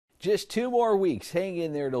Just 2 more weeks. Hang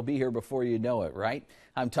in there. It'll be here before you know it, right?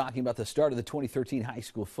 I'm talking about the start of the 2013 high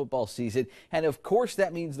school football season. And of course,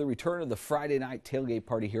 that means the return of the Friday night tailgate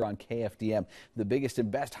party here on KFDM. The biggest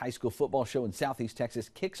and best high school football show in Southeast Texas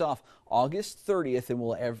kicks off August 30th and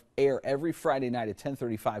will air every Friday night at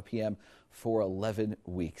 10:35 p.m. for 11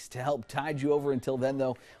 weeks. To help tide you over until then,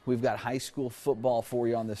 though, we've got high school football for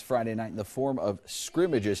you on this Friday night in the form of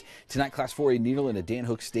scrimmages. Tonight, Class 4A Nederland at Dan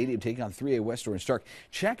Hook Stadium taking on 3A Nederland and Stark.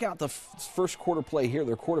 Check out the first quarter play here.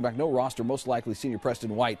 Their quarterback, no roster, most likely senior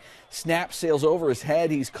Preston White. Snap sails over his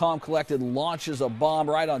head. He's calm, collected, launches a bomb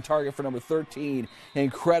right on target for number 13.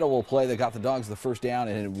 Incredible play that got the Dogs the first down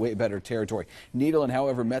and in way better territory. Nederland,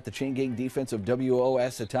 however, met the chain gang defense of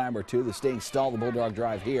WOS a time or two. The staying stalled the Bulldog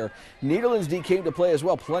drive here. Nederland's D came to play as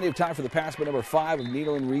well. Plenty of time for the pass, but number 5 of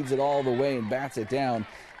Nederland reads it all the way and bats it down.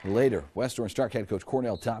 Later, Nederland and Stark head coach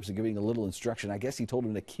Cornell Thompson giving a little instruction. I guess he told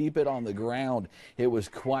him to keep it on the ground. It was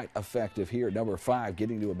quite effective here. Number 5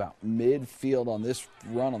 getting to about midfield on this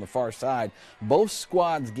run on the far side. Both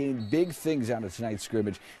squads gained big things out of tonight's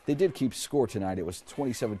scrimmage. They did keep score tonight. It was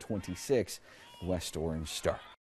 27-26, Nederland and Stark.